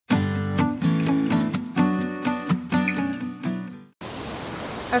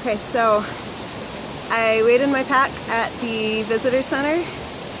Okay, so I weighed in my pack at the visitor center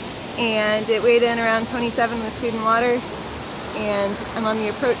and it weighed in around 27 with food and water, and I'm on the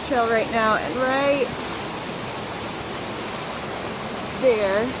approach trail right now, and right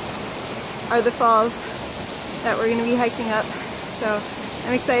there are the falls that we're going to be hiking up. So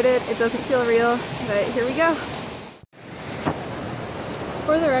I'm excited. It doesn't feel real, but here we go.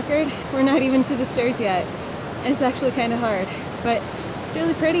 For the record, we're not even to the stairs yet. It's actually kind of hard, but it's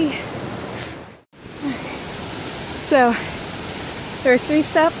really pretty. So there are 3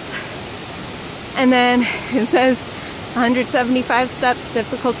 steps, and then it says 175 steps,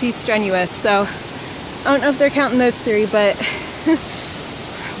 difficulty strenuous. So I don't know if they're counting those 3, but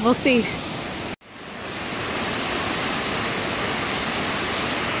we'll see.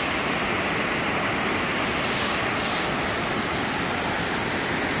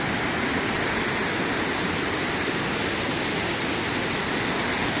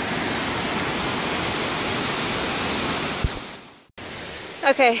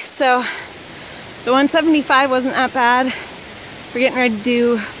 Okay, so the 175 wasn't that bad. We're getting ready to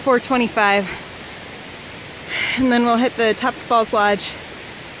do 425. And then we'll hit the top of Falls Lodge.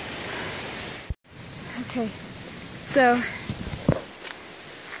 Okay, so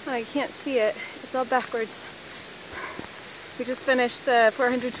I can't see it. It's all backwards. We just finished the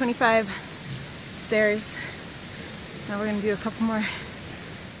 425 stairs. Now we're gonna do a couple more.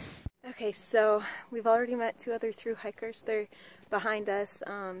 Okay, so we've already met 2 other thru hikers. They're behind us.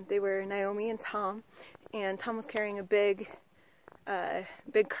 They were Naomi and Tom was carrying a big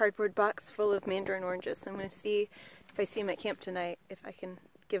cardboard box full of mandarin oranges. So I'm going to see if I see him at camp tonight, if I can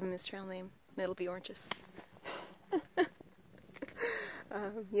give him his trail name. It'll be Oranges.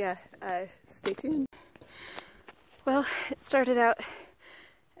 Yeah, stay tuned. Well, it started out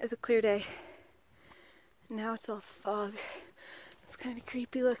as a clear day. Now it's all fog. It's kind of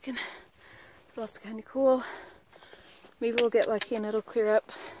creepy looking, but also kind of cool. Maybe we'll get lucky and it'll clear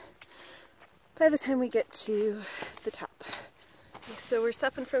up by the time we get to the top. Okay, so we're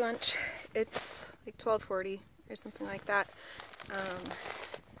stopping for lunch. It's like 12:40 or something like that.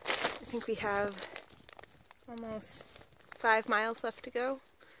 I think we have almost 5 miles left to go,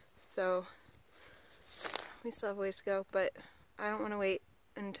 so we still have ways to go, but I don't want to wait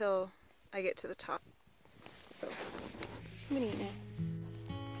until I get to the top. So I'm gonna eat now.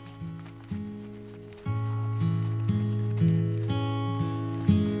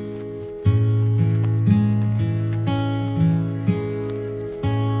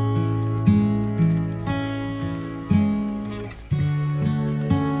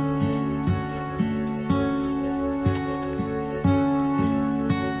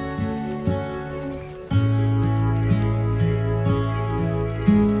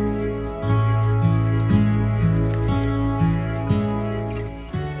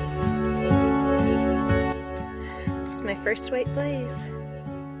 First white blaze.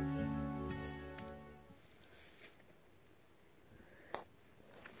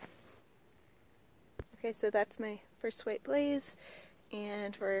 Okay, so that's my first white blaze,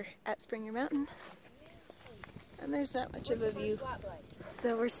 and we're at Springer Mountain, and there's not much of a view.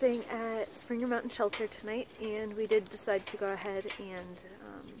 So we're staying at Springer Mountain Shelter tonight, and we did decide to go ahead and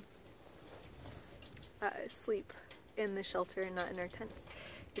sleep in the shelter and not in our tents.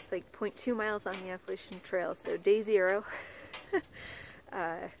 It's like 0.2 miles on the Appalachian Trail, so day 0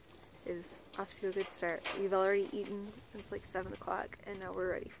 is off to a good start. We've already eaten. It's like 7 o'clock, and now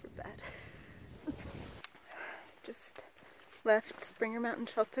we're ready for bed. Just left Springer Mountain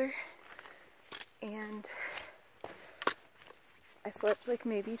Shelter, and I slept like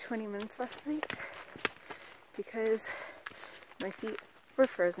maybe 20 minutes last night because my feet were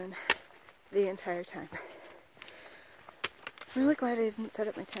frozen the entire time. I'm really glad I didn't set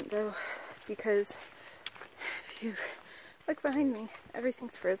up my tent though, because if you look behind me,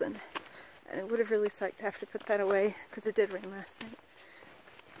 everything's frozen, and it would have really sucked to have to put that away because it did rain last night.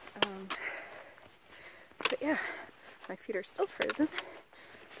 But yeah, my feet are still frozen,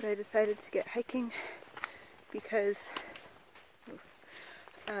 but I decided to get hiking because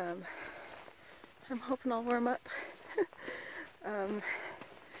I'm hoping I'll warm up.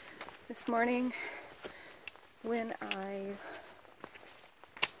 This morning when I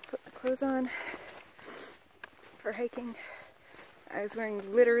put my clothes on for hiking, I was wearing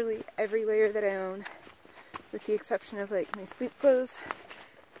literally every layer that I own, with the exception of like my sleep clothes,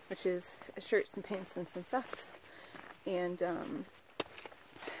 which is a shirt, some pants, and some socks, and a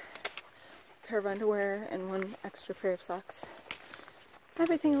pair of underwear and 1 extra pair of socks.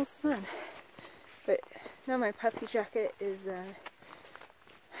 Everything else is on. But now my puffy jacket is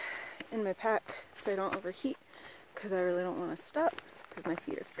in my pack so I don't overheat, because I really don't want to stop, because my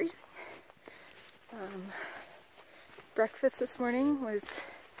feet are freezing. Breakfast this morning was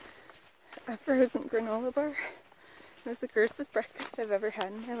a frozen granola bar. It was the grossest breakfast I've ever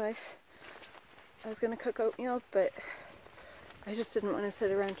had in my life. I was going to cook oatmeal, but I just didn't want to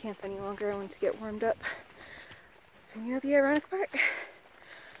sit around camp any longer. I wanted to get warmed up. And you know the ironic part?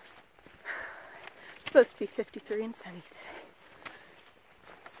 It's supposed to be 53 and sunny today.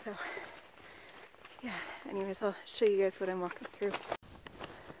 So, yeah, anyways, I'll show you guys what I'm walking through.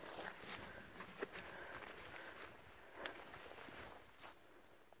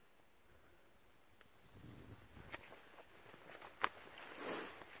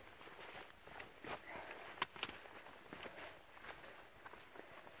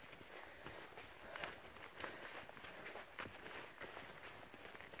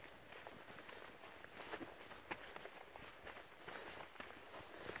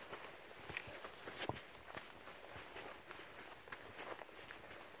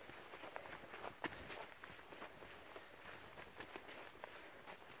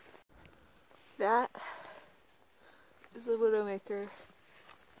 That is a widowmaker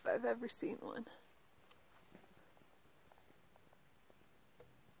if I've ever seen one.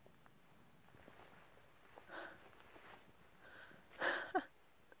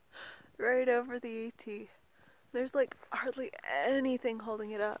 Right over the AT. There's like hardly anything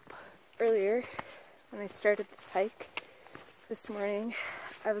holding it up. Earlier, when I started this hike this morning,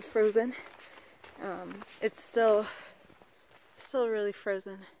 I was frozen. It's still really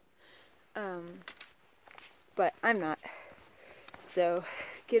frozen. But I'm not. So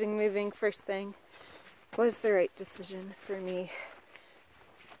getting moving first thing was the right decision for me.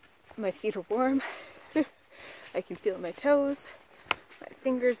 My feet are warm. I can feel my toes. My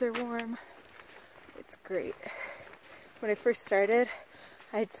fingers are warm. It's great. When I first started,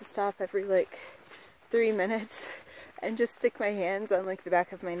 I had to stop every like 3 minutes and just stick my hands on like the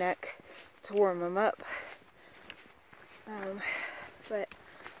back of my neck to warm them up. But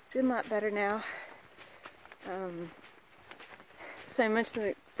doing a lot better now. So I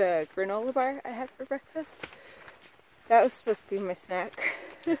mentioned the granola bar I had for breakfast. That was supposed to be my snack.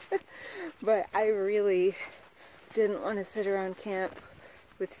 But I really didn't want to sit around camp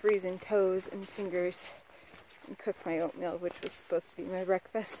with freezing toes and fingers and cook my oatmeal, which was supposed to be my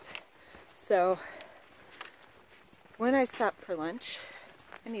breakfast. So when I stop for lunch,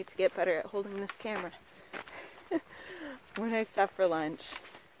 I need to get better at holding this camera. When I stop for lunch,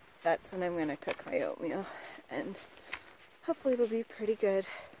 that's when I'm going to cook my oatmeal, and hopefully it'll be pretty good.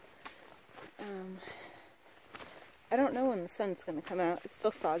 I don't know when the sun's going to come out. It's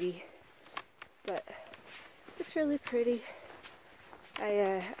still foggy, but it's really pretty.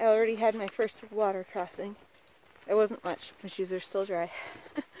 I already had my first water crossing. It wasn't much. My shoes are still dry.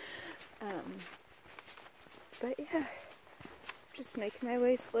 But yeah, just making my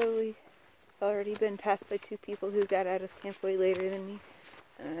way slowly. I've already been passed by 2 people who got out of camp way later than me.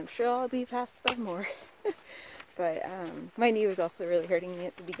 And I'm sure I'll be passed by more. But my knee was also really hurting me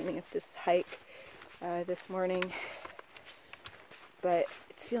at the beginning of this hike this morning. But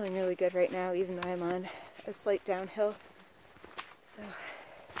it's feeling really good right now, even though I'm on a slight downhill. So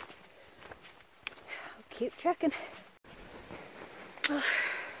I'll keep trekking. Well,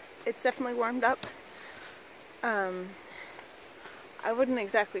 it's definitely warmed up. I wouldn't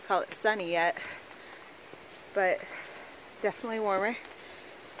exactly call it sunny yet, but definitely warmer.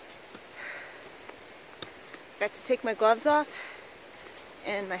 Got to take my gloves off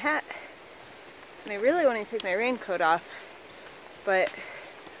and my hat, and I really want to take my raincoat off, but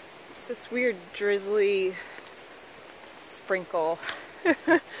it's this weird drizzly sprinkle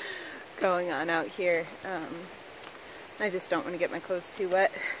going on out here. I just don't want to get my clothes too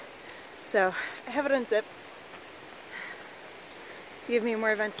wet, so I have it unzipped to give me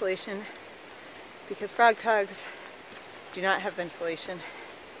more ventilation, because frog togs do not have ventilation.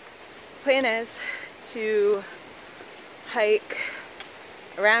 Plan is to hike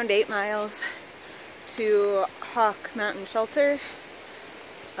around 8 miles to Hawk Mountain Shelter.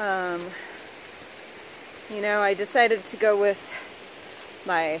 You know, I decided to go with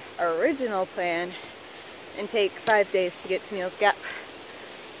my original plan and take 5 days to get to Neal's Gap.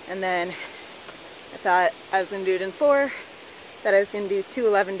 And then I thought I was going to do it in 4, that I was going to do 2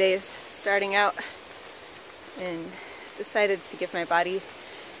 11 days starting out, and decided to give my body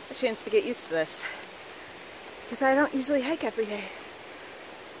a chance to get used to this, because I don't usually hike every day.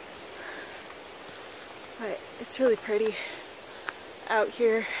 But it's really pretty out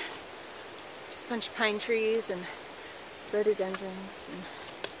here. Just a bunch of pine trees and rhododendrons, and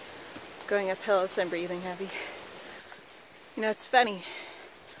going uphill, so I'm breathing heavy. You know, it's funny.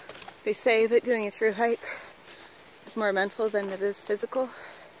 They say that doing a thru hike is more mental than it is physical.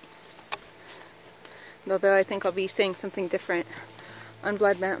 And although I think I'll be saying something different on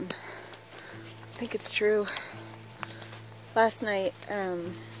Blood Mountain, I think it's true. Last night,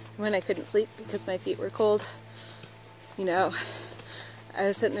 when I couldn't sleep because my feet were cold, you know, I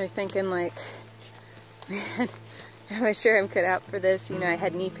was sitting there thinking like, man, am I sure I'm cut out for this? You know, I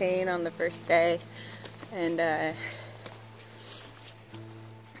had knee pain on the first day, and I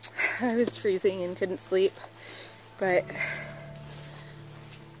was freezing and couldn't sleep, but,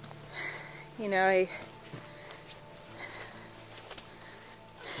 you know, I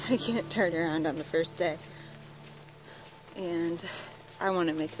can't turn around on the first day, and I want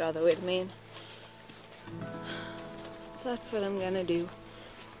to make it all the way to Maine, so that's what I'm gonna do.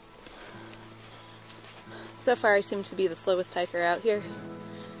 So far I seem to be the slowest hiker out here,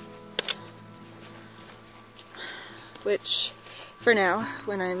 which for now,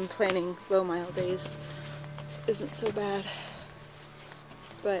 when I'm planning low mile days, isn't so bad,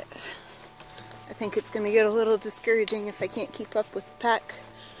 but I think it's gonna get a little discouraging if I can't keep up with the pack.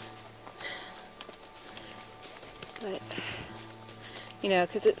 But, you know,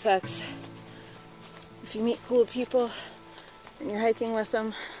 because it sucks if you meet cool people and you're hiking with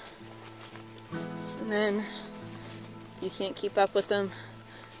them and then you can't keep up with them,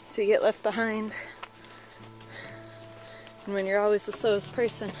 so you get left behind. And when you're always the slowest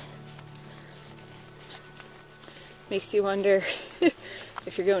person, makes you wonder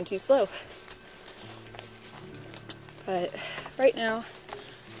if you're going too slow. But right now,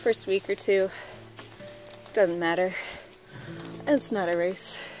 first week or two, doesn't matter. It's not a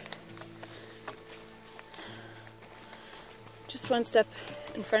race. Just one step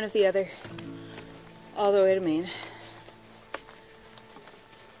in front of the other, all the way to Maine.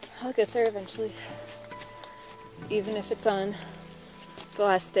 I'll get there eventually, even if it's on the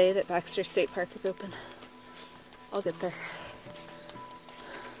last day that Baxter State Park is open. I'll get there.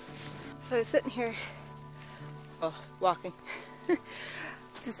 So I was sitting here, well, walking,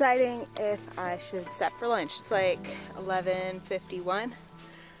 deciding if I should stop for lunch. It's like 11:51,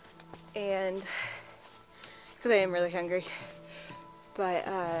 and because I am really hungry, but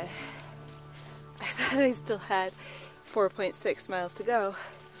I thought I still had 4.6 miles to go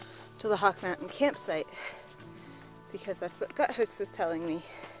to the Hawk Mountain campsite, because that's what Gut Hooks was telling me.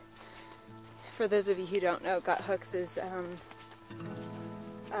 For those of you who don't know, Gut Hooks is,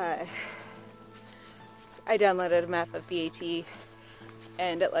 I downloaded a map of the AT,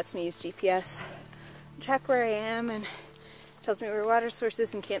 and it lets me use GPS, track where I am, and tells me where water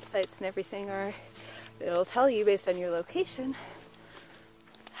sources and campsites and everything are. It'll tell you, based on your location,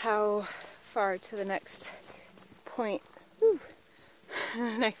 how far to the next point,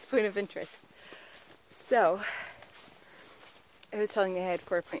 next point of interest. So, it was telling me I had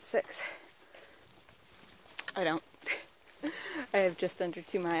 4.6. I don't. I have just under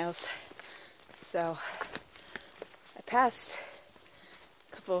 2 miles. So, I passed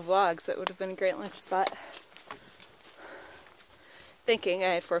a couple of logs that would have been a great lunch spot, thinking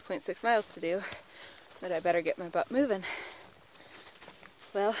I had 4.6 miles to do, but I better get my butt moving.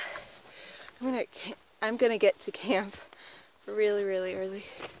 Well, I'm gonna get to camp really, really early,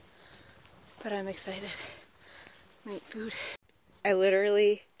 but I'm excited. I'm gonna eat food. I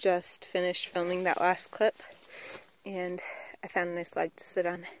literally just finished filming that last clip, and I found a nice log to sit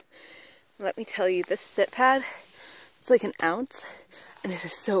on. Let me tell you, this sit pad is like an ounce, and it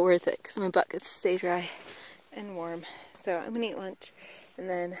is so worth it because my butt gets to stay dry and warm. So I'm gonna eat lunch and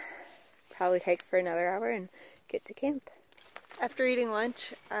then probably hike for another hour and get to camp. After eating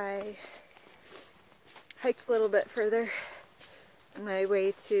lunch, I hiked a little bit further on my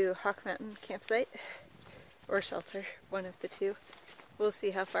way to Hawk Mountain campsite, or shelter, one of the two. We'll see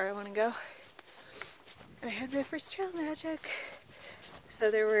how far I want to go. And I had my first trail magic.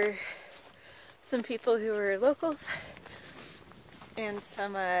 So there were some people who were locals and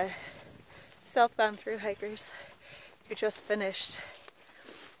some southbound thru hikers who just finished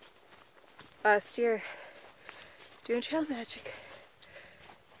last year doing trail magic.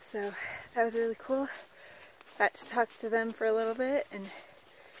 So that was really cool. Got to talk to them for a little bit and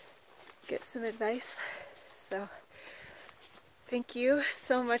get some advice. So thank you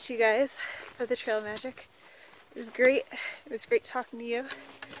so much, you guys, for the trail magic. It was great. It was great talking to you.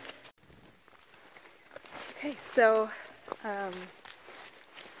 Okay, so I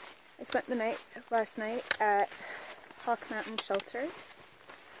spent the night last night at Hawk Mountain Shelter.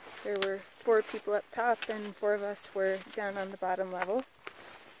 There were 4 people up top and 4 of us were down on the bottom level.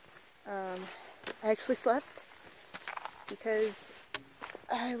 I actually slept because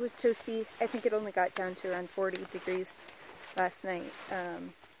I was toasty. I think it only got down to around 40 degrees last night.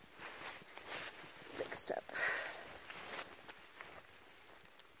 Big step.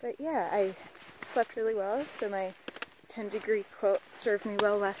 But yeah, I slept really well, so my 10-degree quilt served me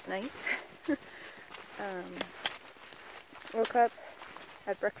well last night. Woke up,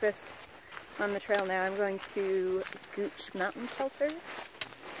 had breakfast on the trail now. I'm going to Gooch Mountain Shelter,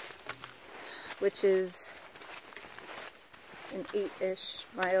 which is an 8-ish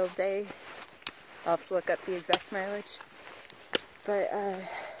mile day. I'll have to look up the exact mileage. But,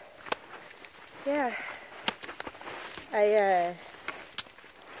 yeah, I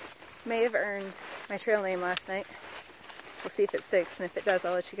may have earned my trail name last night. We'll see if it sticks, and if it does,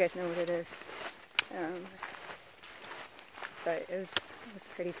 I'll let you guys know what it is. But it was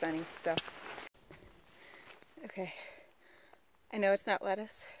pretty funny, so. Okay, I know it's not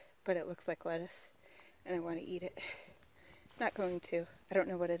lettuce, but it looks like lettuce, and I want to eat it. Not going to. I don't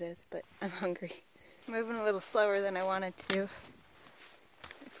know what it is, but I'm hungry. I'm moving a little slower than I wanted to.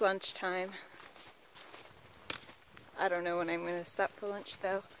 It's lunchtime. I don't know when I'm going to stop for lunch,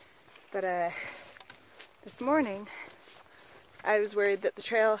 though. But this morning, I was worried that the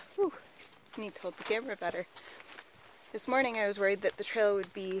trail... Whew, I need to hold the camera better. This morning, I was worried that the trail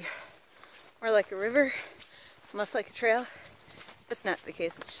would be more like a river, less like a trail. That's not the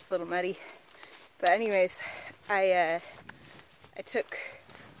case. It's just a little muddy. But anyways, I took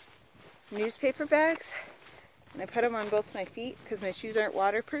newspaper bags and I put them on both my feet because my shoes aren't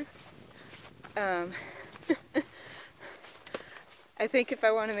waterproof. I think if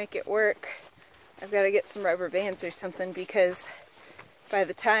I want to make it work, I've got to get some rubber bands or something, because by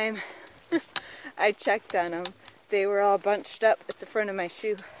the time I checked on them, they were all bunched up at the front of my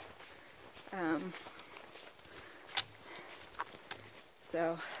shoe.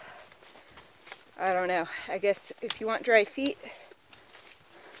 So, I don't know. I guess if you want dry feet,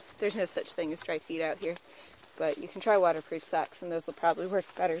 there's no such thing as dry feet out here. But you can try waterproof socks, and those will probably work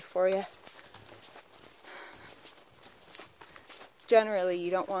better for you. Generally,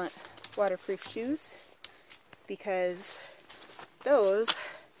 you don't want waterproof shoes because those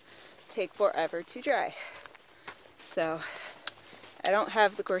take forever to dry. So, I don't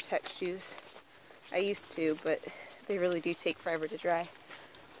have the Gore-Tex shoes. I used to, but they really do take forever to dry.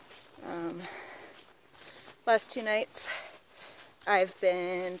 Last 2 nights, I've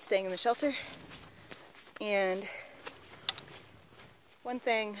been staying in the shelter, and one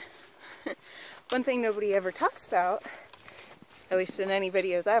thing nobody ever talks about, at least in any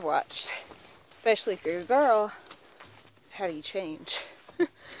videos I've watched, especially if you're a girl, is how do you change?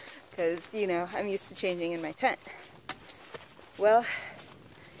 Because, you know, I'm used to changing in my tent. Well,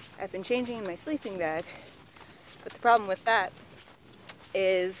 I've been changing in my sleeping bag, but the problem with that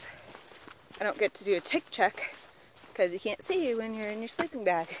is I don't get to do a tick check because you can't see you when you're in your sleeping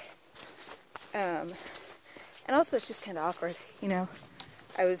bag. And also it's just kind of awkward, you know.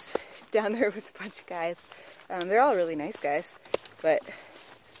 I was down there with a bunch of guys. They're all really nice guys, but,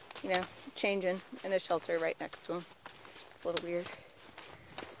 you know, changing in a shelter right next to them. It's a little weird.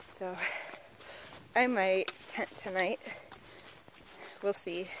 So, I might tent tonight. We'll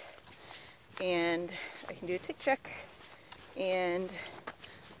see. And I can do a tick check and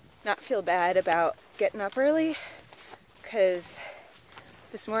not feel bad about getting up early, because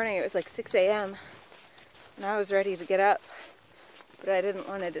this morning it was like 6 a.m. and I was ready to get up, but I didn't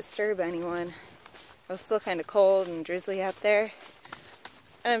want to disturb anyone. It was still kind of cold and drizzly out there,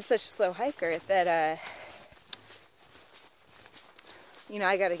 and I'm such a slow hiker that you know,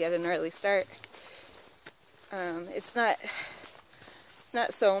 I gotta get an early start. It's not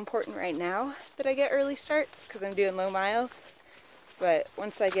so important right now that I get early starts because I'm doing low miles, but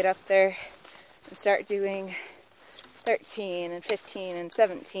once I get up there and start doing 13 and 15 and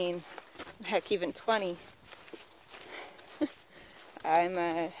 17, and heck, even 20, I'm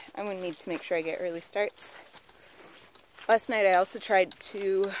gonna need to make sure I get early starts. Last night I also tried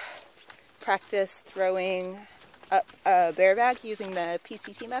to practice throwing up a bear bag using the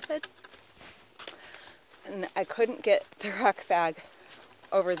PCT method, and I couldn't get the rock bag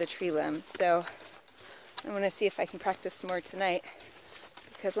over the tree limb, so I'm going to see if I can practice some more tonight,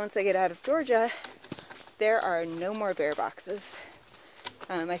 because once I get out of Georgia, there are no more bear boxes.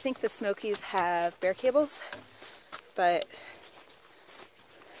 I think the Smokies have bear cables, but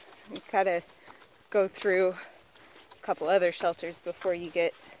you gotta go through a couple other shelters before you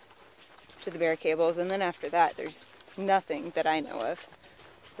get to the bear cables, and then after that there's nothing that I know of.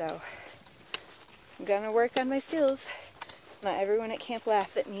 So I'm gonna work on my skills. Not everyone at camp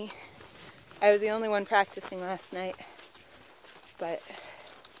laughed at me. I was the only one practicing last night, but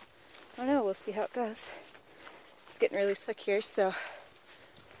I don't know, we'll see how it goes. It's getting really slick here, so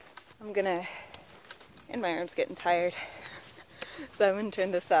I'm gonna, and my arm's getting tired, so I'm gonna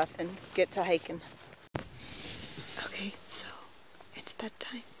turn this off and get to hiking. Okay, so it's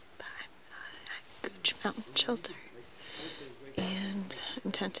bedtime, but I'm at Gooch Mountain Shelter, and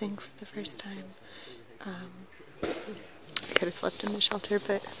I'm tenting for the first time. I could have slept in the shelter,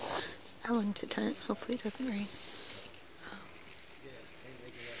 but I wanted to tent. Hopefully it doesn't rain.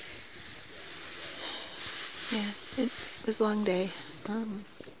 Yeah, it was a long day.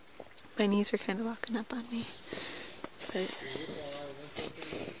 My knees are kind of locking up on me, but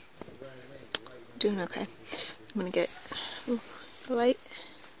doing okay. I'm gonna get the light.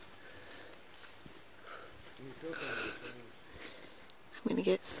 I'm gonna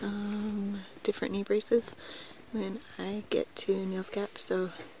get some different knee braces when I get to Neal's Gap.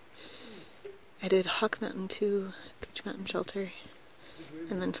 So I did Hawk Mountain to Gooch Mountain Shelter,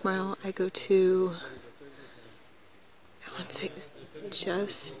 and then tomorrow I go to, I want to say it was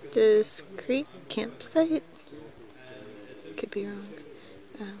Justice Creek campsite. Could be wrong.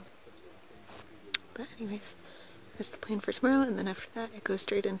 But anyways, that's the plan for tomorrow, and then after that I go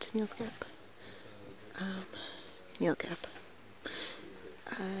straight into Neal's Gap. Neal Gap.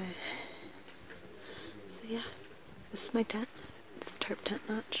 So yeah, this is my tent. It's a tarp tent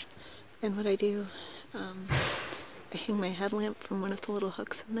notch. And what I do, I hang my headlamp from one of the little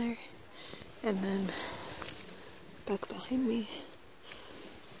hooks in there, and then back behind me,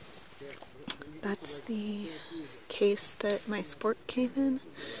 that's the case that my sport came in.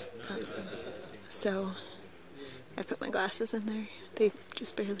 So I put my glasses in there. They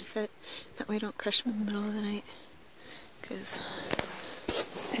just barely fit. That way I don't crush them in the middle of the night. Because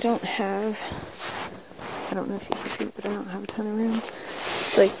I don't know if you can see it, but I don't have a ton of room.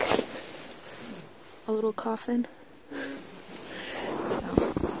 It's like a little coffin. So,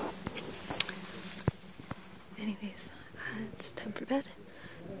 anyways, it's time for bed.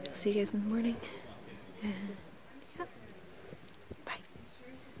 I'll see you guys in the morning. And yeah, bye.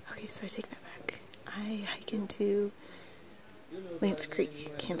 Okay, so I take that back. I hike into Lance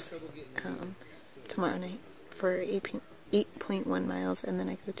Creek campsite tomorrow night for 8.1 miles, and then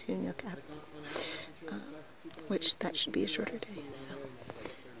I go to Neal Gap, which that should be a shorter day. So,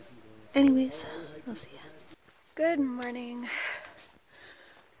 anyways, I'll see ya. Good morning.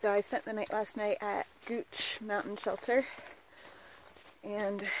 So I spent the night last night at Gooch Mountain Shelter,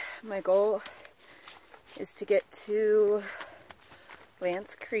 and my goal is to get to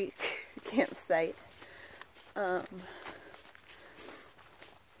Lance Creek campsite.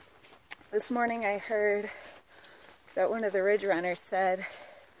 This morning I heard that one of the ridge runners said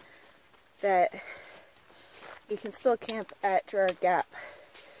that you can still camp at Gerard Gap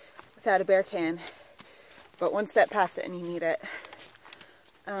without a bear can, but one step past it and you need it.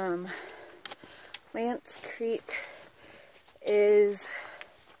 Lance Creek is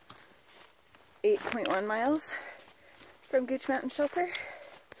 8.1 miles from Gooch Mountain Shelter.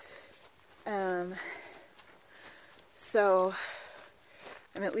 So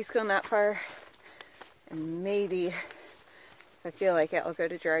I'm at least going that far, and maybe if I feel like it, I'll go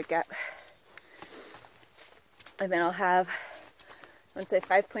to Gerard Gap. And then I'll have, I want to say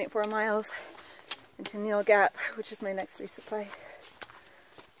 5.4 miles into Neal Gap, which is my next resupply.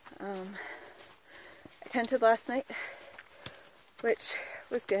 I tented last night, which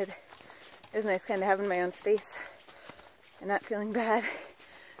was good. It was nice kind of having my own space and not feeling bad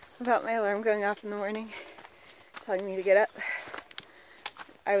about my alarm going off in the morning, telling me to get up.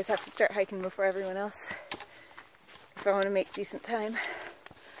 I always have to start hiking before everyone else if I want to make decent time.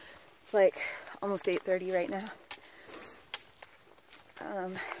 It's like almost 8:30 right now.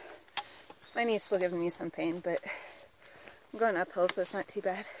 My knee's still giving me some pain, but I'm going uphill, so it's not too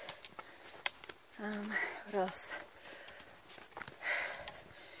bad. What else?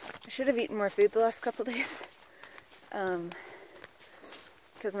 I should have eaten more food the last couple days,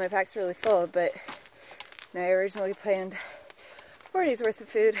 because my pack's really full, but I originally planned 4 days worth of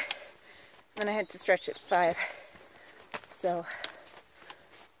food, and I had to stretch it to 5. So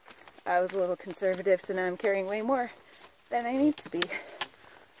I was a little conservative, so now I'm carrying way more than I need to be.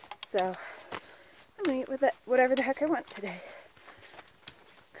 So I'm gonna eat with it, whatever the heck I want today,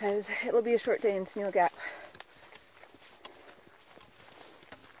 because it'll be a short day into Neal Gap.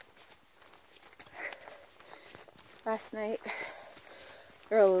 Last night,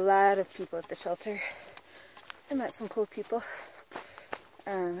 there were a lot of people at the shelter. I met some cool people.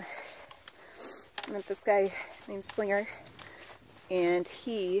 I met this guy named Slinger, and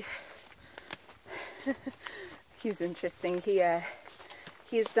he's interesting.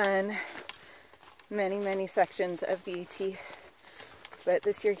 He's done many sections of the AT, but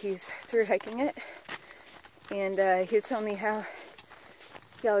this year he's through hiking it, and he was telling me how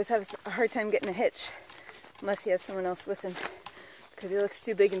he always has a hard time getting a hitch unless he has someone else with him, because he looks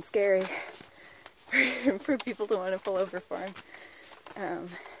too big and scary for people to want to pull over for him.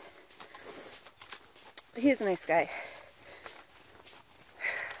 He's a nice guy.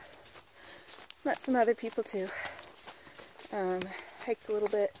 Met some other people too. Hiked a little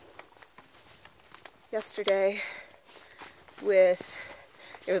bit yesterday with,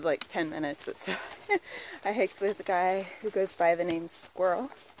 it was like 10 minutes, but still. I hiked with a guy who goes by the name Squirrel.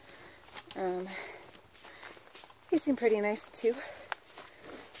 He seemed pretty nice too.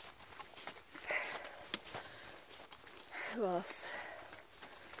 Who else?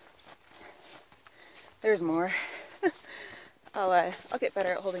 There's more. I'll get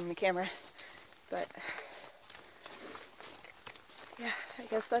better at holding the camera, but yeah, I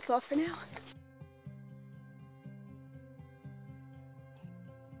guess that's all for now.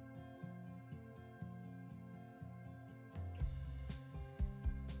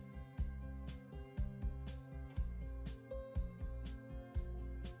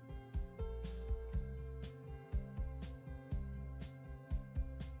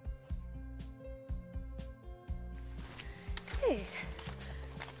 Hey,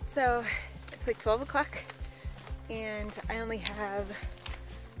 so it's like 12 o'clock and I only have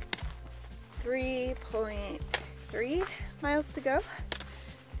 3.3 miles to go,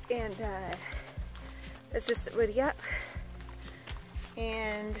 and it's just at Woody Up,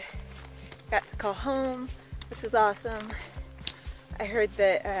 and got to call home, which was awesome. I heard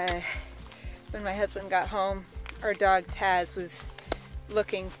that when my husband got home, our dog Taz was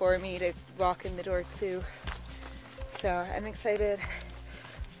looking for me to walk in the door too. So I'm excited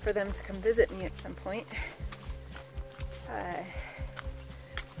for them to come visit me at some point.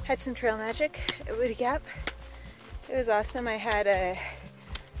 Had some trail magic at Woody Gap. It was awesome. I had a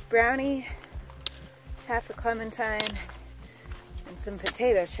brownie, half a clementine, and some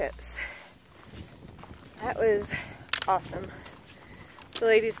potato chips. That was awesome. The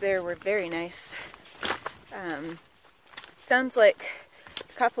ladies there were very nice. Sounds like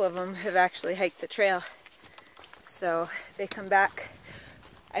a couple of them have actually hiked the trail. So they come back.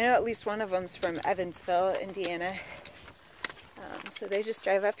 I know at least one of them's from Evansville, Indiana. So they just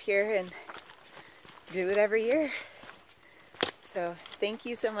drive up here and do it every year. So thank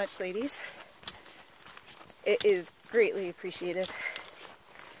you so much, ladies. It is greatly appreciated.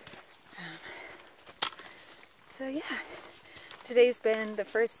 So yeah, today's been the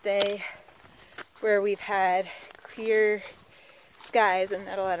first day where we've had clear skies and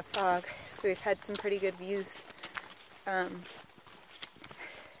not a lot of fog. So we've had some pretty good views. That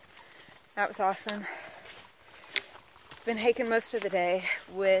was awesome. Been hiking most of the day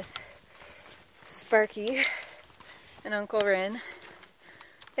with Sparky and Uncle Rin.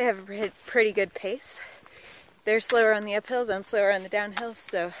 They have a pretty good pace. They're slower on the uphills, I'm slower on the downhills,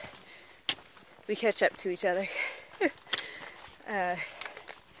 so we catch up to each other. Yeah,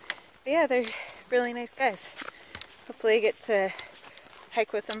 they're really nice guys. Hopefully I get to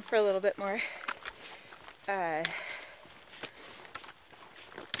hike with them for a little bit more.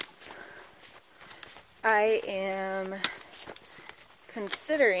 I am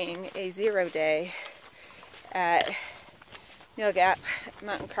considering a 0 day at Neil Gap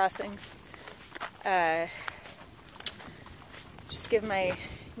Mountain Crossings. Just give my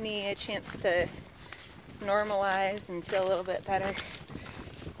knee a chance to normalize and feel a little bit better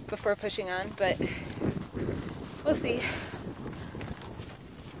before pushing on, but we'll see.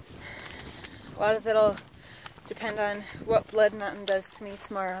 A lot of it'll depend on what Blood Mountain does to me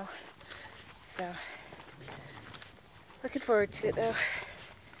tomorrow. So, looking forward to it though.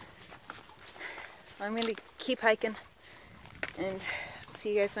 I'm going to keep hiking and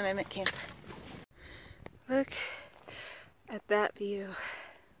see you guys when I'm at camp. Look at that view.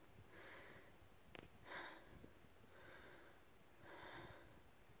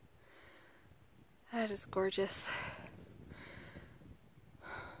 That is gorgeous.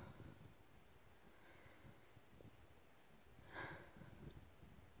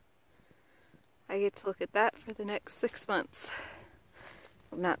 I get to look at that for the next 6 months.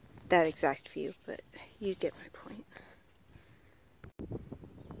 Well, not that exact view, but you get my point.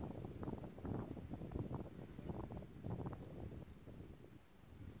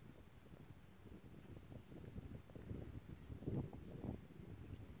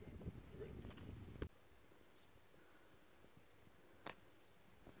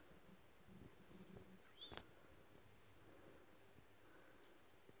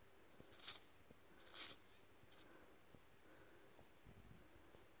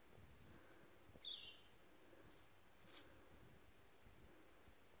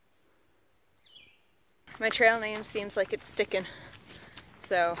 My trail name seems like it's sticking,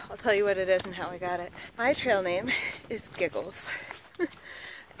 so I'll tell you what it is and how I got it. My trail name is Giggles,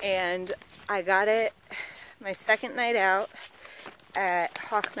 and I got it my second night out at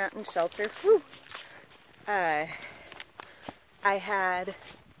Hawk Mountain Shelter, whew, I had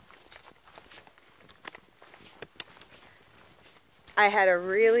a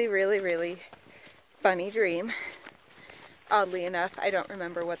really funny dream. Oddly enough, I don't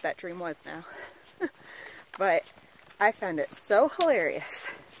remember what that dream was now. But I found it so hilarious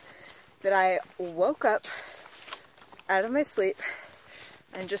that I woke up out of my sleep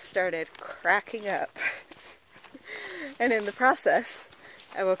and just started cracking up. And in the process,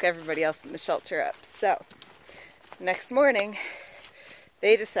 I woke everybody else in the shelter up. So, next morning,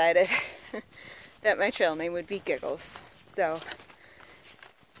 they decided that my trail name would be Giggles. So,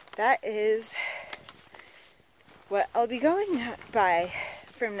 that is what I'll be going by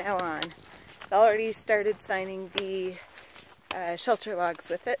from now on. I already started signing the shelter logs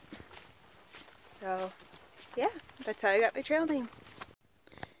with it. So, yeah, that's how I got my trail name.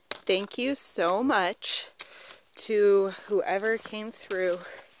 Thank you so much to whoever came through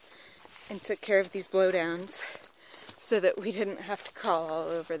and took care of these blowdowns so that we didn't have to crawl all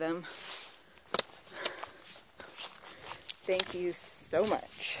over them. Thank you so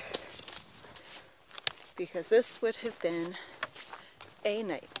much, because this would have been a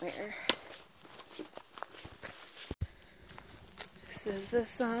nightmare. This is the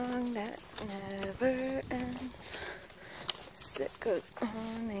song that never ends. It goes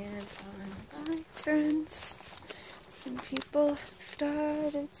on and on, my friends. Some people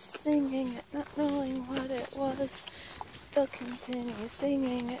started singing it, not knowing what it was. They'll continue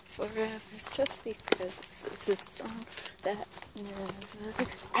singing it forever, just because this is a song that never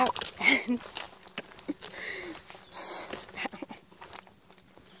ends.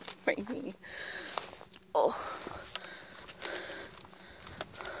 My knee. Oh.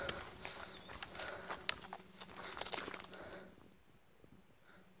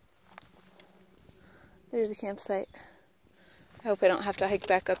 There's a campsite. I hope I don't have to hike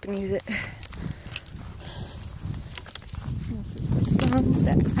back up and use it. This is the song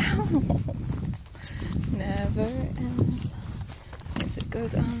that never ends. Yes, it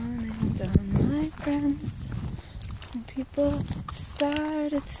goes on and on, my friends. Some people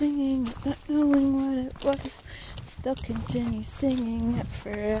started singing it, not knowing what it was. They'll continue singing it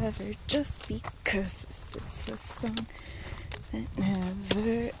forever, just because this is the song that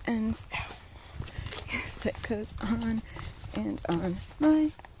never ends. Ow. Yes, it goes on and on,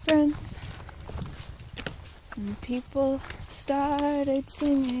 my friends. Some people started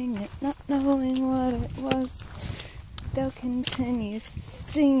singing it, not knowing what it was. They'll continue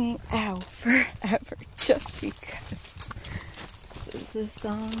singing out forever, just because this is the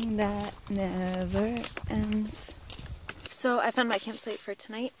song that never ends. So I found my campsite for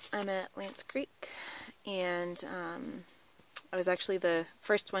tonight. I'm at Lance Creek, and I was actually the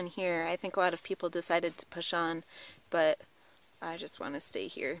first one here. I think a lot of people decided to push on, but I just want to stay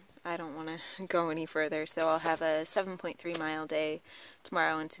here. I don't want to go any further, so I'll have a 7.3 mile day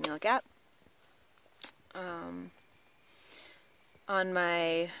tomorrow in Tenille Gap. On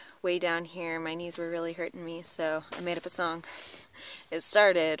my way down here, my knees were really hurting me, so I made up a song. It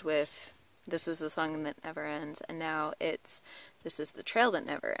started with, "This is the song that never ends," and now it's, "This is the trail that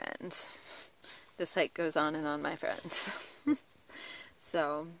never ends." This hike goes on and on, my friends.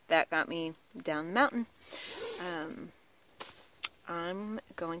 So that got me down the mountain. I'm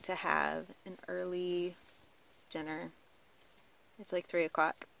going to have an early dinner. It's like 3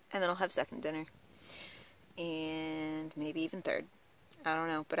 o'clock, and then I'll have second dinner. And maybe even third. I don't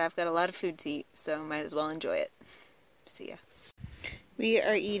know, but I've got a lot of food to eat, so might as well enjoy it. See ya. We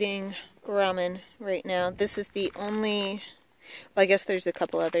are eating ramen right now. This is the only, well, I guess there's a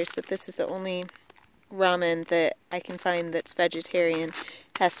couple others, but this is the only ramen that I can find that's vegetarian.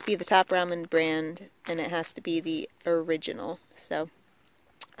 It has to be the top ramen brand, and it has to be the original. So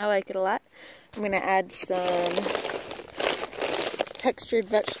I like it a lot. I'm going to add some textured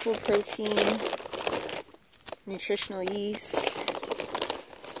vegetable protein, nutritional yeast,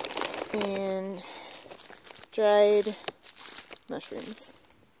 and dried mushrooms.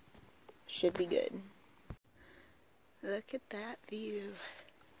 Should be good. Look at that view.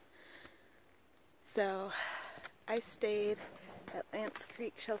 So, I stayed at Lance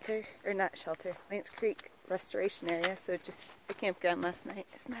Creek Shelter, or not shelter, Lance Creek Restoration Area, so just a campground last night.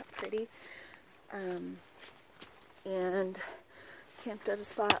 Isn't that pretty? And camped at a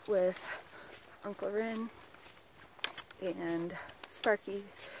spot with Uncle Rin and Sparky,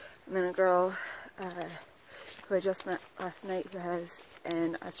 and then a girl who I just met last night who has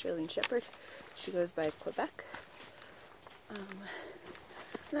an Australian Shepherd. She goes by Quebec.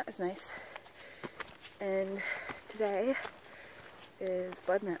 That was nice. And today is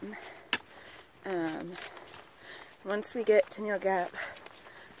Blood Mountain. Once we get to Neil Gap,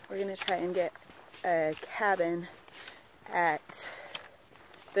 we're going to try and get a cabin at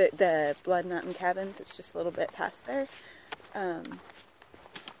the Blood Mountain Cabins. It's just a little bit past there.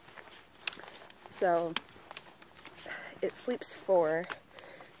 So it sleeps 4.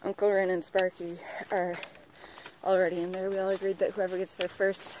 Uncle Ren and Sparky are already in there. We all agreed that whoever gets there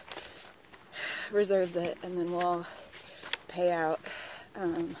first reserves it, and then we'll all pay out.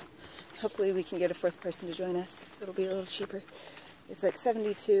 Hopefully we can get a 4th person to join us, so it'll be a little cheaper. It's like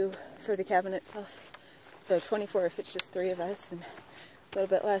 $72 for the cabin itself, so $24 if it's just 3 of us, and a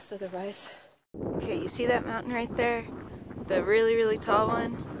little bit less otherwise. Okay, you see that mountain right there? The really, really tall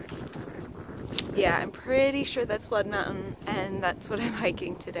one? Yeah, I'm pretty sure that's Blood Mountain, and that's what I'm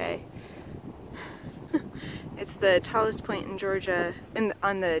hiking today. It's the tallest point in Georgia,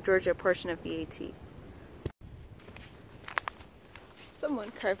 on the Georgia portion of the AT.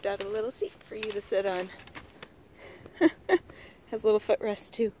 Someone carved out a little seat for you to sit on. Has a little footrest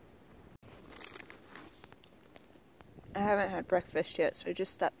too. I haven't had breakfast yet, so I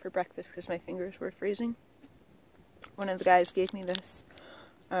just stopped for breakfast because my fingers were freezing. One of the guys gave me this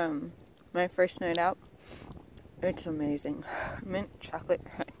my first night out. It's amazing. Mint chocolate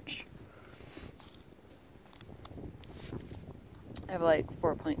crunch. I have like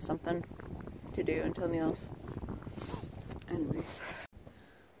 4 point something to do until meals. Anyways,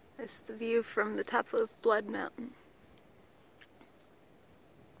 this is the view from the top of Blood Mountain.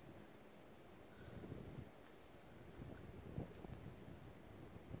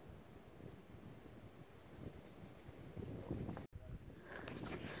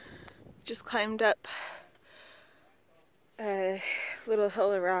 Just climbed up a little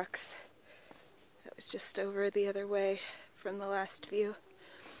hill of rocks that was just over the other way from the last view.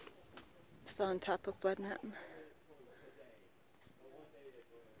 Still on top of Blood Mountain.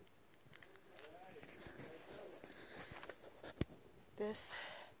 This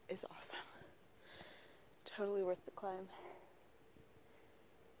is awesome. Totally worth the climb.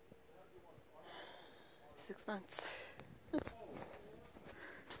 6 months.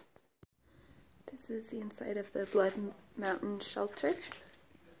 This is the inside of the Blood Mountain shelter.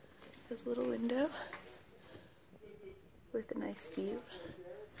 There's a little window with a nice view.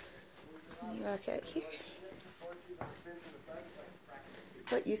 And you walk out here.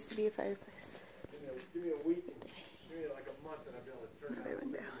 What used to be a fireplace. Another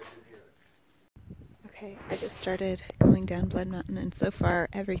window. Okay, I just started going down Blood Mountain, and so far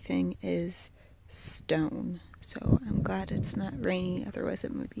everything is stone. So I'm glad it's not rainy, otherwise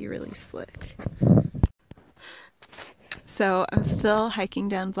it would be really slick. So I'm still hiking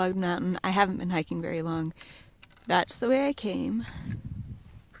down Blood Mountain. I haven't been hiking very long. That's the way I came.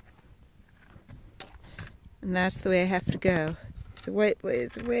 And that's the way I have to go. There's a white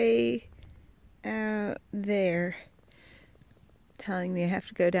blaze way out there telling me I have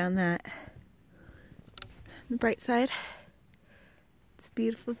to go down that. On the bright side, it's a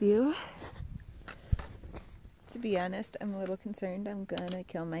beautiful view. To be honest, I'm a little concerned I'm gonna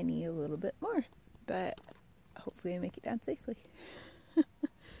kill my knee a little bit more, but hopefully I make it down safely.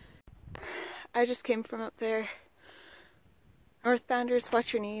 I just came from up there. Northbounders,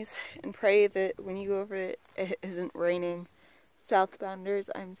 watch your knees and pray that when you go over it, it isn't raining. Southbounders,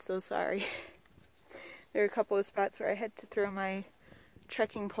 I'm so sorry. There are a couple of spots where I had to throw my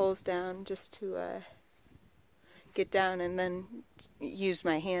trekking poles down just to get down and then use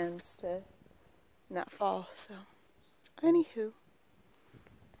my hands to not fall, so anywho.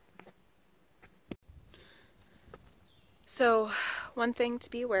 So one thing to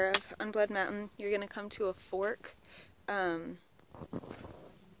be aware of on Blood Mountain, you're going to come to a fork, and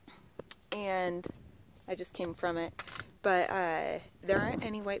I just came from it, but there aren't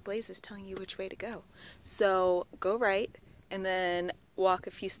any white blazes telling you which way to go. So go right and then walk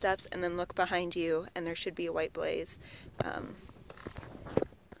a few steps and then look behind you and there should be a white blaze. I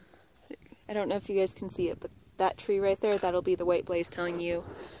don't know if you guys can see it, but that tree right there, that'll be the white blaze telling you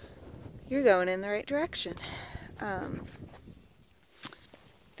you're going in the right direction.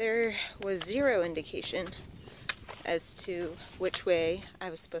 There was zero indication as to which way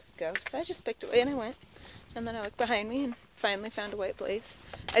I was supposed to go, so I just picked a way and I went. And then I looked behind me and finally found a white blaze.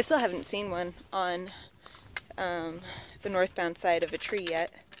 I still haven't seen one on the northbound side of a tree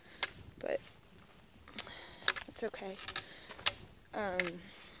yet, but it's okay. About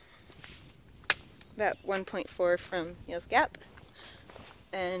 1.4 from Neil's Gap,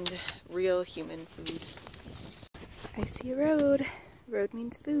 and real human food. I see a road. Road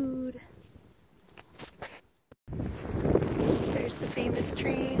means food. There's the famous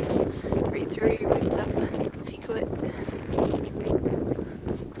tree where you throw your boots up if you quit.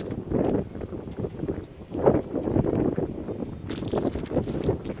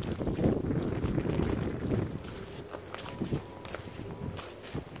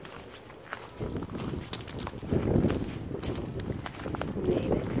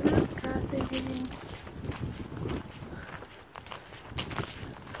 Made it to the crossing.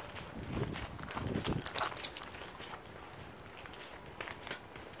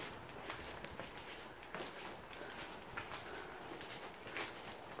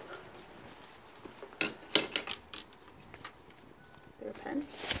 Their pen.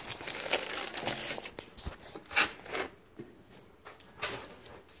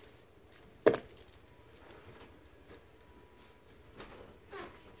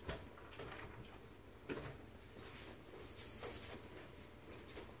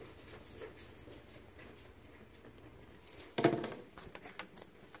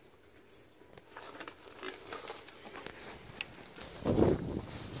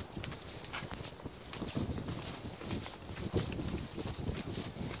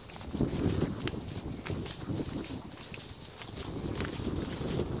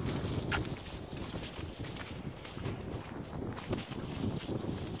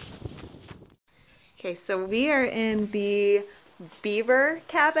 Okay, so we are in the beaver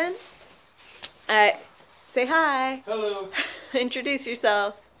cabin. Say hi. Hello. Introduce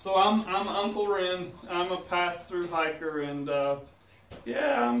yourself. So I'm Uncle Ren. I'm a pass-through hiker, and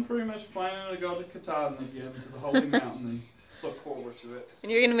yeah, I'm pretty much planning to go to Katahdin again, to the Holy Mountain, and look forward to it.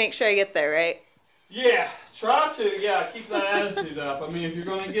 And you're gonna make sure I get there, right? Yeah, try to. Yeah, keep that attitude up. I mean, if you're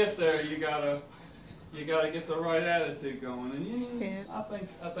gonna get there, you gotta get the right attitude going, and yeah.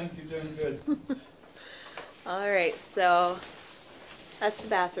 I think you're doing good. Alright, so that's the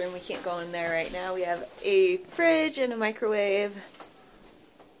bathroom. We can't go in there right now. We have a fridge and a microwave.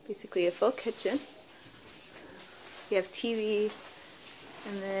 Basically a full kitchen. We have TV.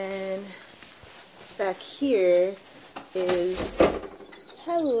 And then back here is...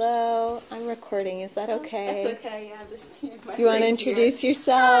 Hello. I'm recording. Is that okay? That's okay, yeah. I'm just... You want to introduce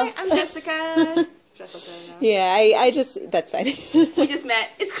yourself? Hi, I'm Jessica. Yeah, I just... That's fine. We just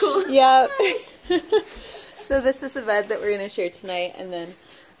met. It's cool. Yep. So this is the bed that we're going to share tonight, and then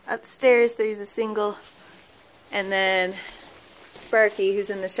upstairs there's a single, and then Sparky, who's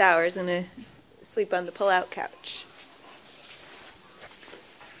in the shower, is going to sleep on the pull-out couch.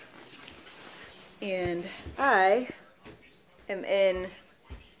 And I am in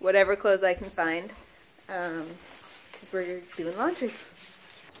whatever clothes I can find, because we're doing laundry.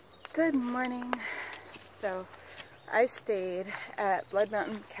 Good morning. So I stayed at Blood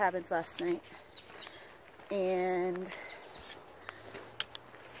Mountain Cabins last night. And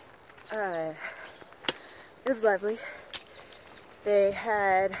it was lovely. They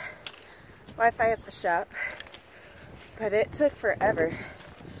had Wi-Fi at the shop, but it took forever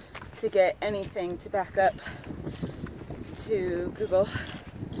to get anything to back up to Google.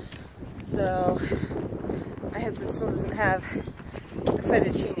 So my husband still doesn't have the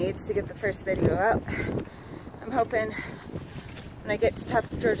footage he needs to get the first video out. I'm hoping when I get to Top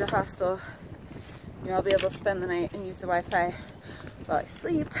of Georgia Hostel, I'll be able to spend the night and use the Wi-Fi while I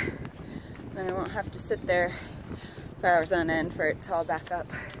sleep. Then I won't have to sit there for hours on end for it to all back up.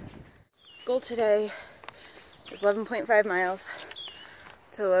 Goal today is 11.5 miles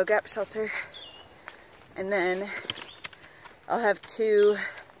to Low Gap Shelter. And then I'll have 2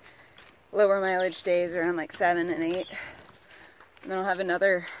 lower mileage days around like 7 and 8. And then I'll have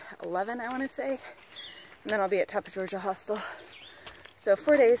another 11, I want to say. And then I'll be at Top of Georgia Hostel. So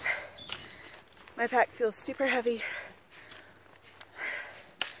 4 days. My pack feels super heavy.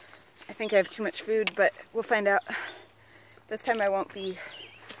 I think I have too much food, but we'll find out. This time I won't be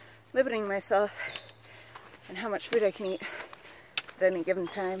limiting myself and how much food I can eat at any given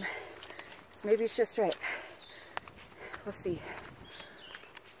time. So maybe it's just right. We'll see.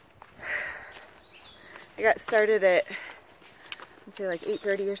 I got started at, I'd say like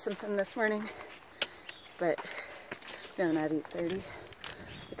 8:30 or something this morning, but no, not 8:30.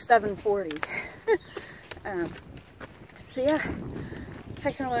 Like 7:40. So yeah,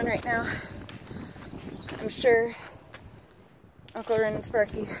 hiking alone right now. I'm sure Uncle Ren and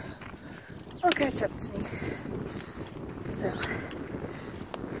Sparky will catch up to me. So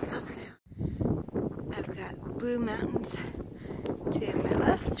that's all for now. I've got Blue Mountains to my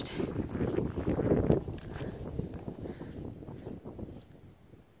left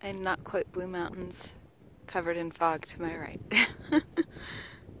and not quite Blue Mountains covered in fog to my right.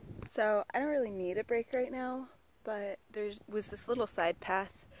 So I don't really need a break right now, but there was this little side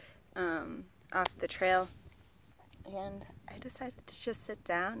path off the trail, and I decided to just sit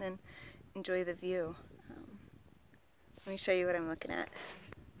down and enjoy the view. Let me show you what I'm looking at.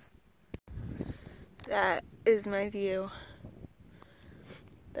 That is my view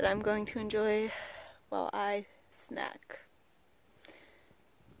that I'm going to enjoy while I snack.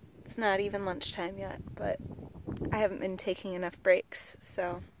 It's not even lunchtime yet, but I haven't been taking enough breaks,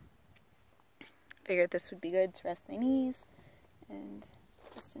 so figured this would be good to rest my knees and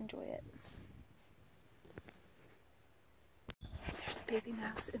just enjoy it. There's a baby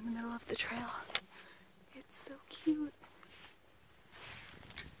mouse in the middle of the trail. It's so cute.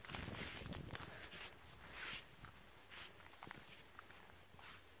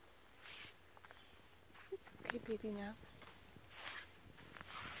 Okay, baby mouse.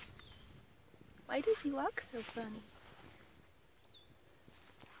 Why does he walk so funny?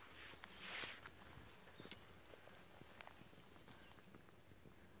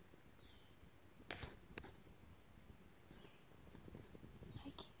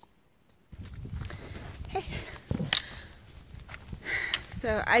 Hey.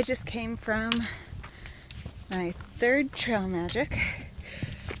 So I just came from my third trail magic.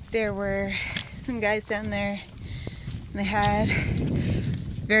 There were some guys down there and they had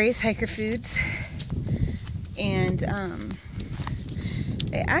various hiker foods, and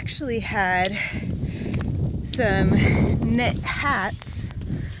they actually had some knit hats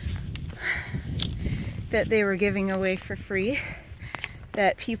that they were giving away for free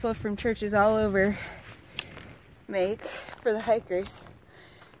that people from churches all over make for the hikers.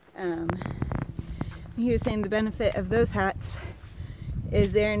 He was saying the benefit of those hats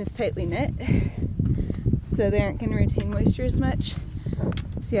is they aren't as tightly knit, so they aren't going to retain moisture as much,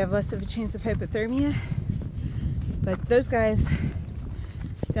 so you have less of a chance of hypothermia. But those guys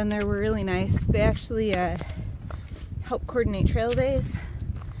down there were really nice. They actually helped coordinate trail days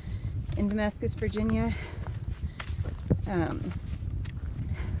in Damascus, Virginia.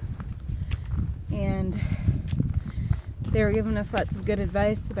 And they were giving us lots of good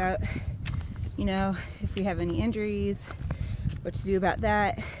advice about, you know, if we have any injuries, what to do about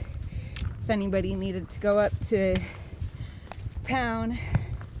that. If anybody needed to go up to town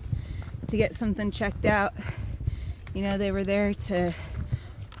to get something checked out, you know, they were there to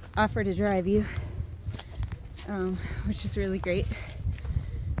offer to drive you, which is really great.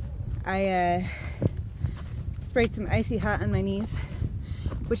 I sprayed some icy hot on my knees,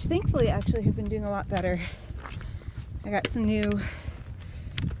 which thankfully actually have been doing a lot better. I got some new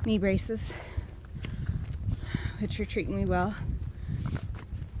knee braces, which are treating me well.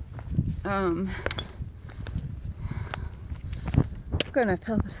 I'm going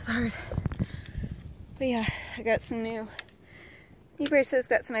uphill, this is hard. But yeah, I got some new knee braces,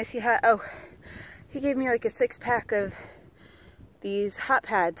 got some icy hot. Oh, he gave me like a 6-pack of these hot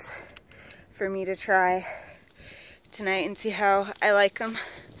pads for me to try tonight and see how I like them.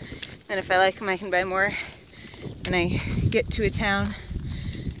 And if I like them, I can buy more when I get to a town.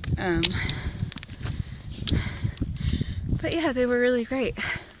 But yeah, they were really great.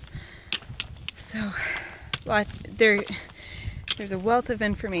 So, there's a wealth of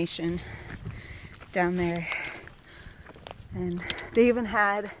information down there, and they even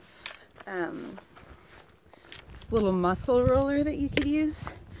had this little muscle roller that you could use.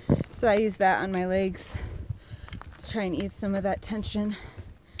 So I used that on my legs to try and ease some of that tension,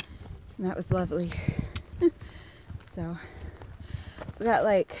 and that was lovely. So we got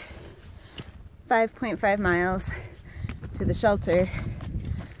like 5.5 miles to the shelter.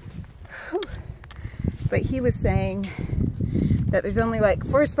 Whew. But he was saying that there's only like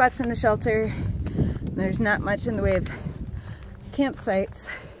 4 spots in the shelter, and there's not much in the way of campsites,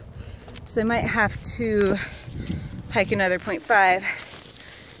 so I might have to hike another 0.5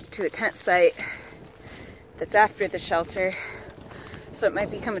 to a tent site that's after the shelter, so it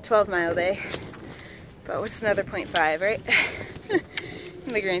might become a 12-mile day. But what's another 0.5, right?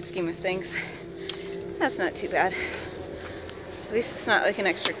 In the grand scheme of things, that's not too bad. At least it's not like an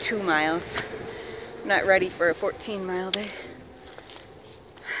extra 2 miles. I'm not ready for a 14-mile day.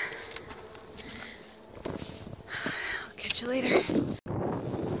 I'll catch you later.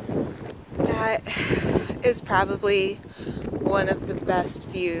 That is probably one of the best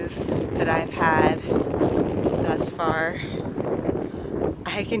views that I've had thus far.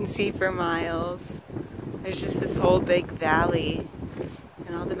 I can see for miles. There's just this whole big valley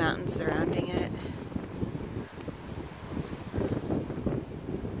and all the mountains surrounding it.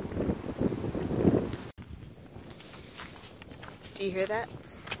 Do you hear that?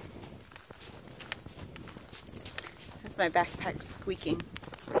 That's my backpack squeaking.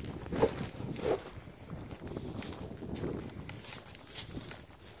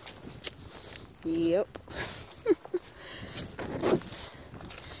 Yep.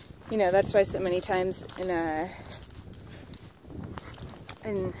 You know, that's why so many times in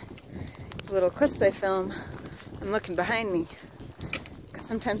little clips I film, I'm looking behind me. Because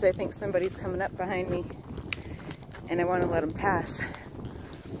sometimes I think somebody's coming up behind me and I want to let them pass.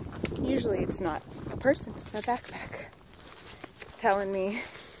 Usually it's not person is my backpack telling me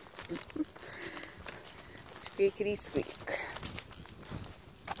squeakity squeak.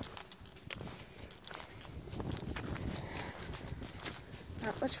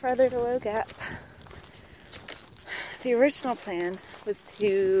 Not much farther to Low Gap. The original plan was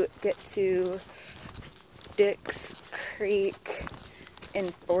to get to Dix Creek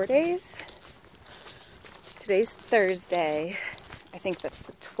in 4 days. Today's Thursday. I think that's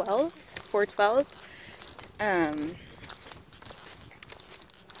the 12th, 4/12.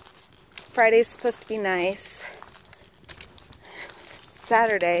 Friday's supposed to be nice.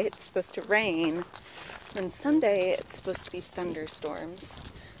 Saturday it's supposed to rain. And Sunday it's supposed to be thunderstorms.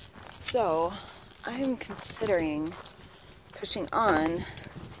 So I'm considering pushing on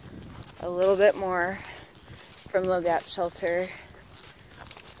a little bit more from Low Gap Shelter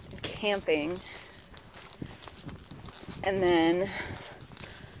and camping, and then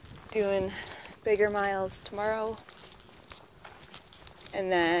doing bigger miles tomorrow,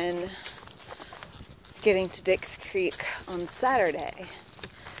 and then getting to Dix Creek on Saturday,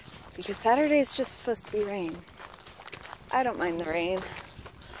 because Saturday is just supposed to be rain. I don't mind the rain.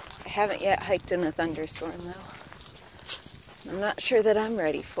 I haven't yet hiked in a thunderstorm though. I'm not sure that I'm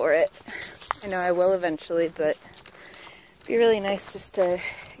ready for it. I know I will eventually, but it'd be really nice just to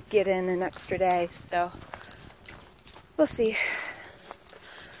get in an extra day, so we'll see.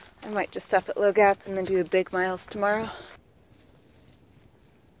 I might just stop at Low Gap and then do the big miles tomorrow.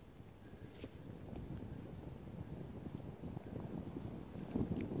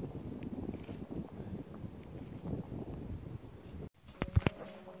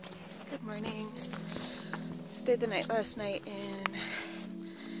 Good morning. Stayed the night last night in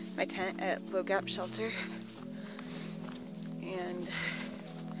my tent at Low Gap Shelter, and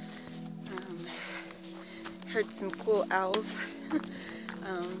heard some cool owls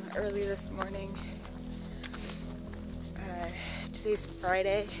early this morning. Today's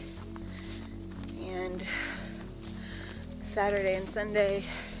Friday, and Saturday and Sunday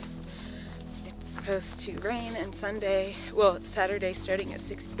it's supposed to rain, and Sunday, well, Saturday starting at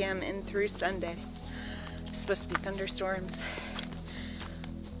 6 p.m. and through Sunday it's supposed to be thunderstorms.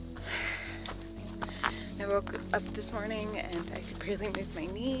 I woke up this morning and I could barely move my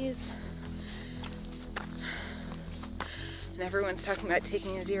knees. And everyone's talking about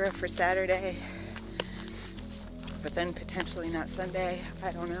taking a 0 for Saturday, but then potentially not Sunday.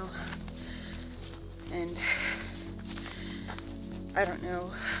 I don't know. And I don't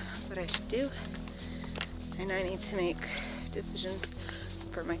know what I should do. And I need to make decisions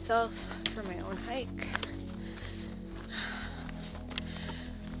for myself, for my own hike.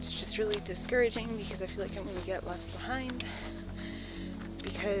 It's just really discouraging because I feel like I'm going to get left behind,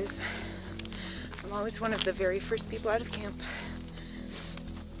 because I'm always one of the very first people out of camp,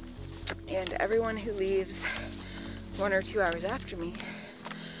 and everyone who leaves 1 or 2 hours after me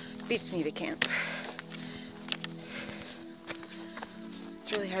beats me to camp.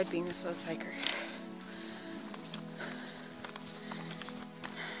 It's really hard being a slow hiker.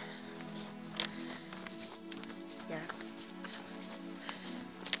 Yeah.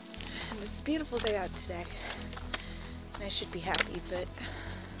 And it's a beautiful day out today, and I should be happy, but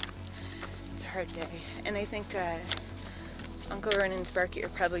it's a hard day. And I think Uncle Ron and Sparky are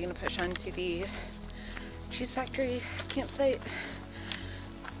probably going to push on to the cheese factory campsite.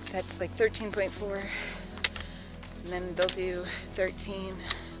 That's like 13.4, and then they'll do 13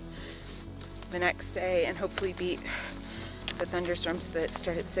 the next day and hopefully beat the thunderstorms that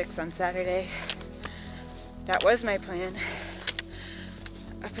start at 6 on Saturday. That was my plan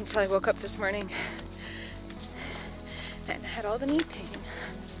up until I woke up this morning and had all the knee pain.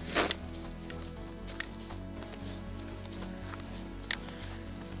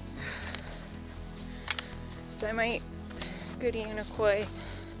 So I might go to Unicoi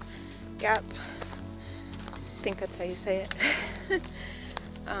Gap. I think that's how you say it.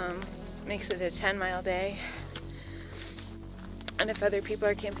 Makes it a 10-mile day. And if other people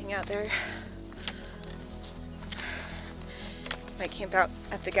are camping out there, might camp out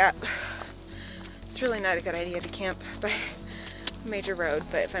at the Gap. It's really not a good idea to camp by a major road,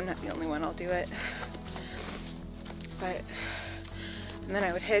 but if I'm not the only one, I'll do it. And then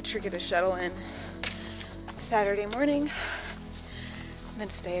I would hitch or get a shuttle in Saturday morning, and then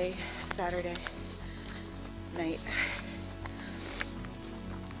stay Saturday night.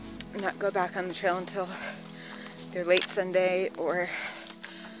 Not go back on the trail until either late Sunday or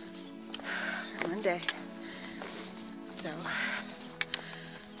Monday. So,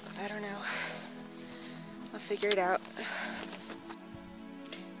 I don't know. I'll figure it out.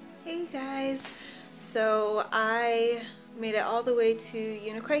 Hey guys! So I made it all the way to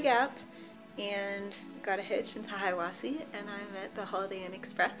Unicoi Gap, and got a hitch into Hiawassee, and I'm at the Holiday Inn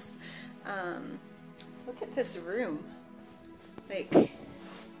Express. Look at this room. Like,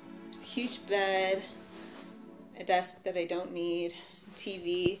 there's a huge bed, a desk that I don't need,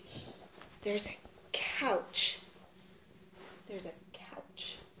 TV. There's a couch. There's a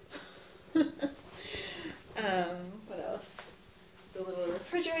couch. What else? There's a little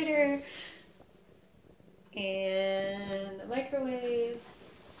refrigerator and a microwave,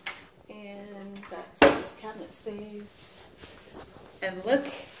 and that's this cabinet space. And look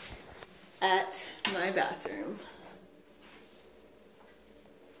at my bathroom.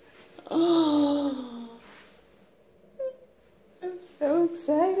 Oh, I'm so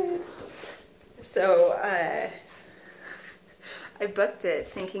excited. So I booked it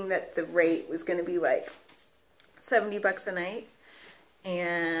thinking that the rate was going to be like $70 a night,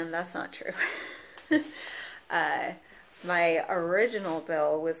 and that's not true. My original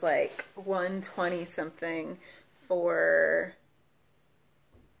bill was like $120 something for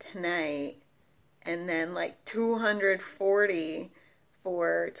tonight, and then like $240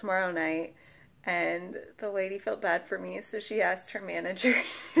 for tomorrow night. And the lady felt bad for me, so she asked her manager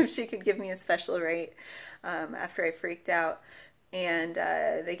if she could give me a special rate after I freaked out, and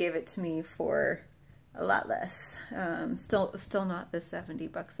they gave it to me for a lot less. Still not the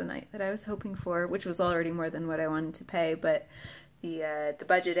 $70 a night that I was hoping for, which was already more than what I wanted to pay. But the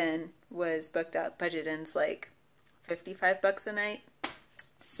Budget Inn was booked up. Budget Inn's like $55 a night.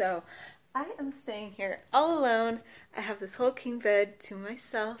 So I am staying here all alone. I have this whole king bed to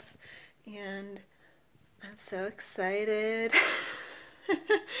myself, and I'm so excited.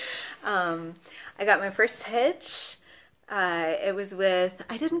 I got my first hitch. It was with,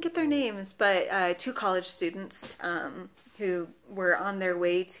 I didn't get their names, but 2 college students who were on their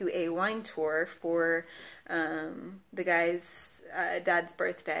way to a wine tour for the guy's dad's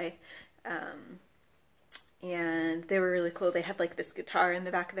birthday. And they were really cool. They had like this guitar in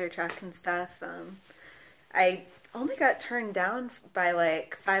the back of their truck and stuff. I only got turned down by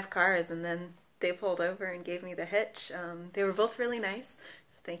like 5 cars, and then they pulled over and gave me the hitch. They were both really nice.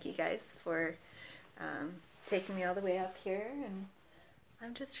 So thank you guys for taking me all the way up here, and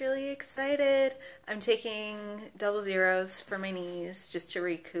I'm just really excited. I'm taking 00 for my knees just to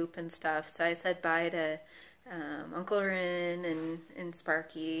recoup and stuff. So I said bye to Uncle Rin and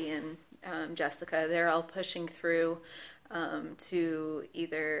Sparky and Jessica. They're all pushing through to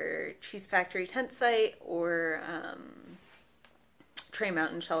either Cheese Factory tent site or Trey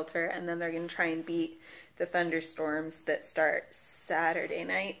Mountain Shelter, and then they're going to try and beat the thunderstorms that start Saturday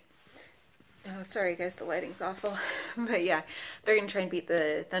night. Oh, sorry guys, the lighting's awful. But yeah, they're going to try and beat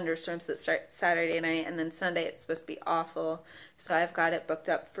the thunderstorms that start Saturday night, and then Sunday it's supposed to be awful. So I've got it booked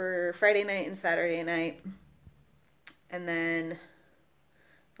up for Friday night and Saturday night. And then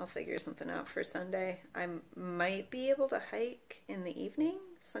I'll figure something out for Sunday. I might be able to hike in the evening,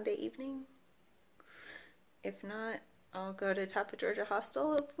 Sunday evening. If not, I'll go to Top of Georgia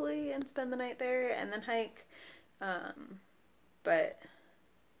Hostel, hopefully, and spend the night there, and then hike. But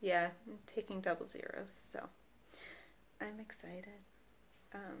yeah, I'm taking 00, so I'm excited.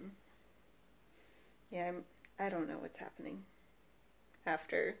 Yeah, I don't know what's happening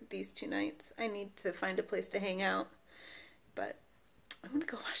after these 2 nights. I need to find a place to hang out, but I'm gonna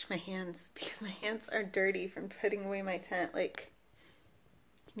go wash my hands because my hands are dirty from putting away my tent. Like,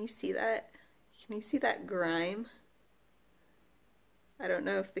 can you see that? Can you see that grime? I don't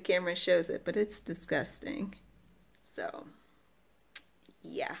know if the camera shows it, but it's disgusting. So,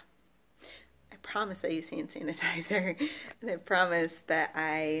 yeah. I promise I use hand sanitizer, and I promise that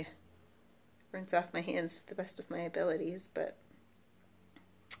I rinse off my hands to the best of my abilities, but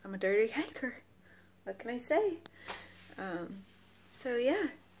I'm a dirty hiker. What can I say? So yeah,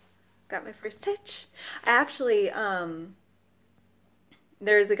 got my first hitch. I actually,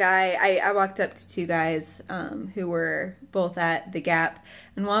 there's a guy, I walked up to 2 guys who were both at the Gap,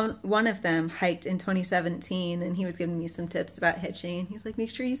 and one of them hiked in 2017, and he was giving me some tips about hitching. He's like, make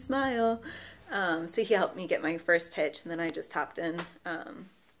sure you smile. So he helped me get my first hitch, and then I just hopped in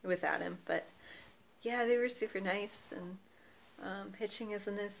without him. But yeah, they were super nice, and hitching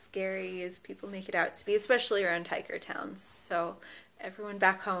isn't as scary as people make it out to be, especially around hiker towns. So everyone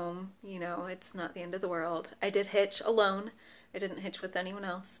back home, you know, it's not the end of the world. I did hitch alone. I didn't hitch with anyone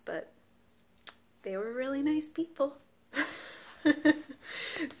else, but they were really nice people.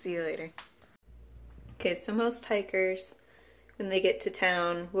 See you later. Okay, so most hikers, when they get to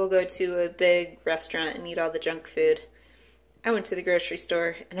town, will go to a big restaurant and eat all the junk food. I went to the grocery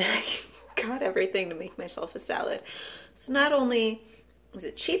store and I got everything to make myself a salad. So not only was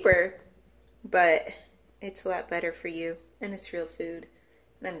it cheaper, but it's a lot better for you, and it's real food.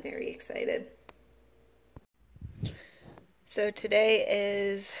 and I'm very excited. So today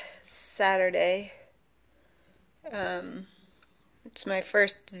is Saturday. It's my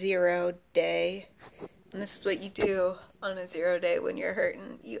first 0 day, and this is what you do on a 0 day when you're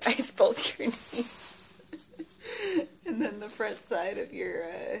hurting. You ice both your knees, and then the front side of your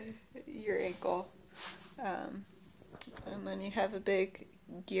ankle, and then you have a big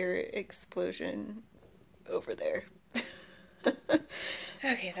gear explosion over there.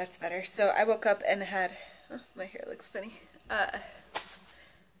 Okay, that's better. So I woke up and had, oh, my hair looks funny. I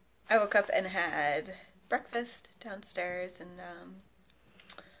woke up and had breakfast downstairs and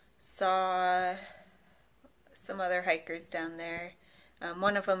saw some other hikers down there.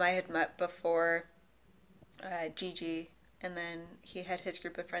 One of them I had met before, Gigi, and then he had his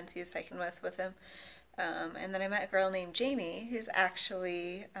group of friends he was hiking with him. And then I met a girl named Jamie, who's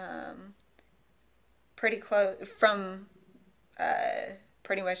actually pretty close, from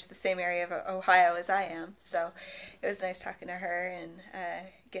pretty much the same area of Ohio as I am. So it was nice talking to her and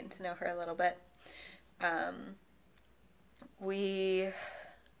getting to know her a little bit.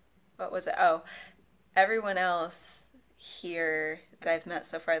 What was it? Oh, everyone else here that I've met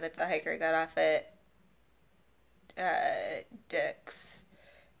so far that's a hiker got off at Dick's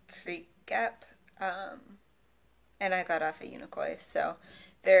Creek Gap, and I got off at Unicoi, so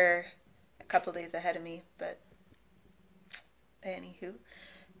they're a couple days ahead of me, but anywho,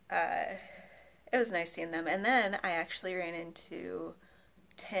 it was nice seeing them. And then I actually ran into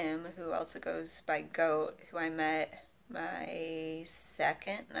Tim, who also goes by Goat, who I met my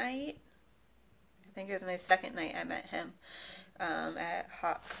second night. I think it was my second night I met him at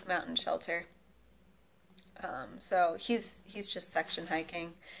Hawk Mountain Shelter. So he's just section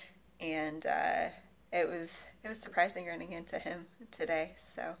hiking, and it was surprising running into him today.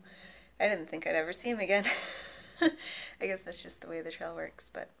 So I didn't think I'd ever see him again. I guess that's just the way the trail works.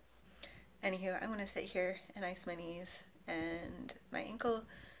 But anywho, I'm gonna sit here and ice my knees and my ankle,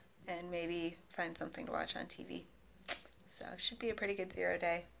 and maybe find something to watch on TV. So it should be a pretty good 0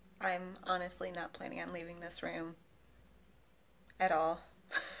 day. I'm honestly not planning on leaving this room at all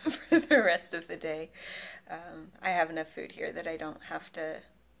for the rest of the day. I have enough food here that I don't have to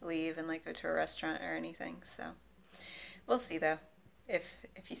leave and like go to a restaurant or anything. So we'll see though. If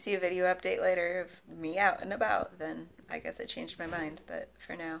you see a video update later of me out and about, then I guess I changed my mind. But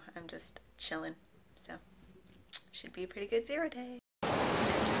for now, I'm just chilling. So should be a pretty good 0 day.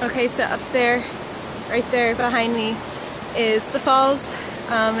 Okay, so up there, right there behind me, is the falls.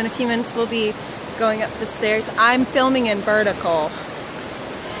 In a few minutes we'll be going up the stairs. I'm filming in vertical.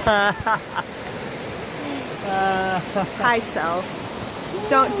 Hi, self.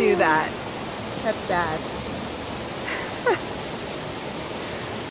 Don't do that. That's bad.